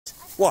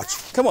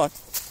Watch. Come on.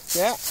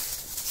 Yeah.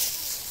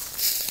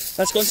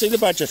 Let's go and see the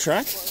badger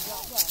track.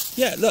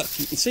 Yeah, look.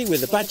 You can see where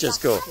the badgers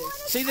go.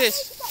 See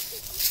this?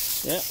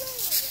 Yeah.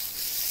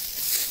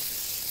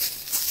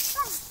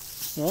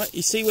 Right.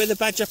 You see where the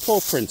badger paw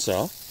prints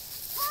are?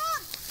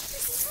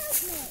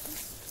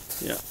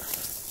 Yeah.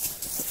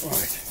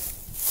 Right.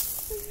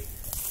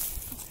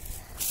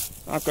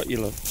 I've got you,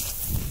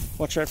 love.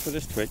 Watch out for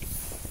this twig.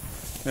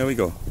 There we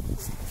go.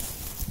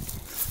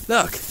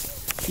 Look,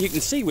 you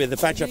can see where the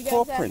badger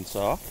paw prints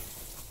are.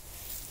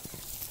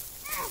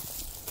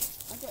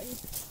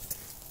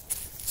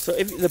 So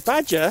if the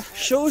badger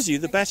shows you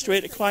the best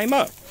way to climb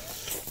up,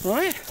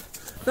 right?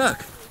 Look.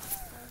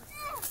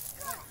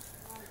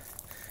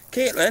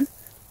 Caitlin,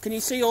 can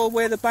you see all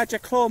where the badger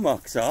claw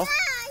marks are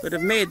that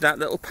have made that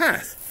little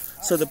path?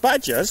 So the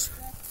badgers...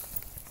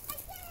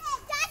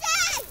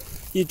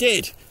 You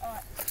did.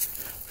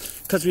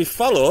 Because we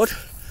followed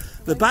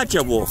the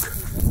badger walk.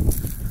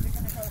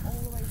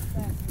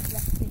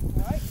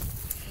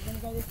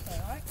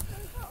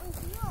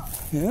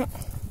 Yeah.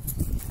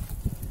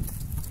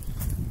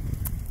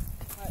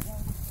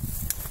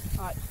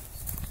 Alright.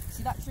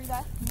 See that tree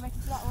there? Can you make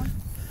it to that one?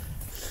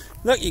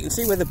 Look, you can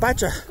see where the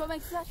badger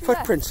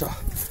footprints are.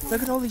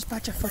 Look at all these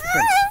badger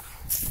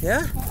footprints.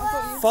 Yeah?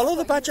 Follow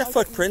the badger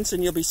footprints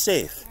and you'll be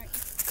safe.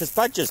 Because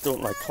badgers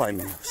don't like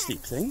climbing steep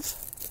things.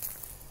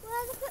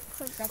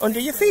 Under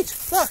your feet.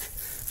 Look.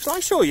 Shall I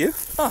show you?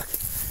 Look.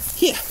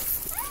 Here.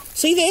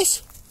 See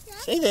this?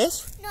 See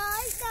this? No.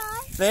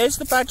 There's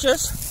the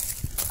badger's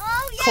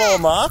claw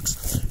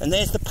marks. And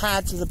there's the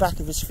pads of the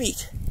back of his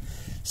feet.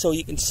 So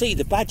you can see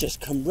the badgers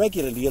come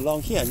regularly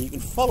along here and you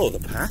can follow the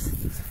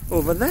path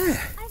over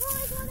there.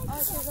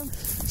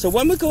 So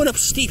when we're going up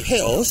steep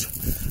hills,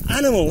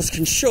 animals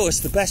can show us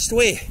the best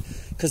way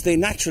because they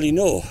naturally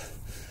know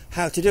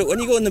how to do it. When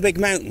you go in the big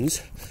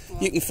mountains,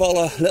 you can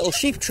follow little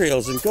sheep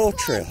trails and goat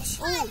trails.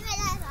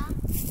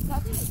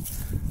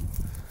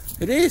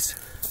 It is.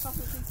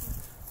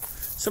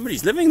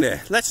 Somebody's living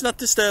there. Let's not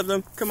disturb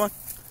them. Come on.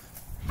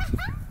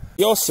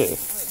 You're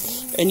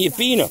safe. And you've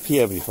been up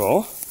here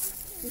before.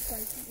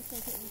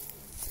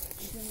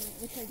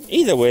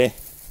 Either way.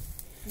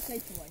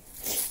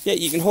 Yeah,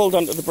 you can hold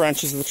on to the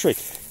branches of the tree.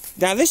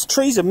 Now this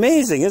tree's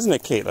amazing, isn't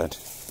it,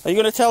 Caitlin? Are you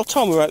going to tell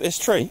Tom about this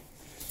tree?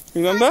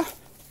 Remember?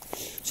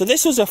 So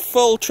this was a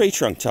full tree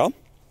trunk, Tom.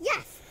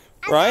 Yes.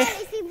 Right?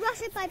 It's been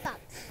rotted by bugs.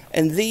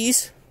 And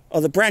these are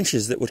the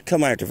branches that would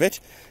come out of it.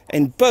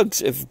 And bugs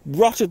have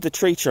rotted the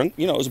tree trunk.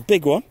 You know, it was a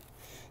big one.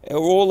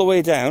 All the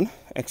way down,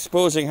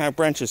 exposing how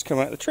branches come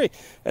out of the tree.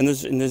 And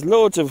there's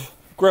loads of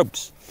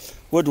grubs,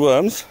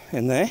 woodworms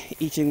in there,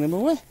 eating them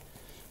away.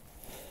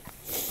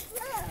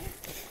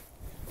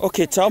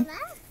 Okay, Tom,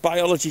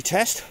 biology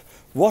test.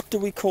 What do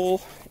we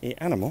call an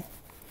animal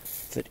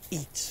that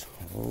eats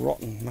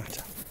rotten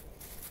matter?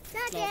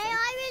 Daddy,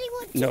 I really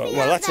want to No,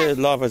 well, that's a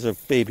larva's a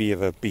baby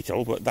of a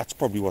beetle, but that's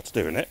probably what's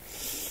doing it.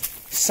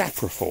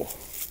 Saprophyte.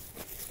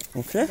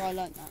 Okay? I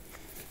learnt that.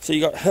 So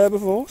you got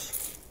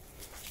herbivores,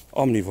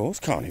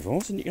 omnivores,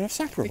 carnivores, and you can have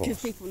saprophytes.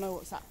 Because people know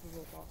what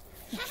saprophytes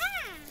are.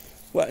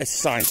 Well, it's a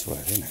science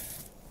word, isn't it?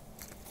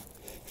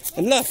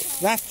 And look,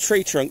 that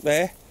tree trunk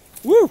there.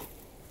 Woo!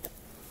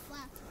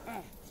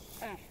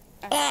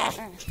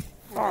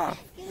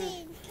 You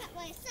mean cut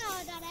my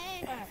sword on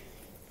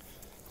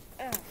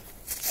it?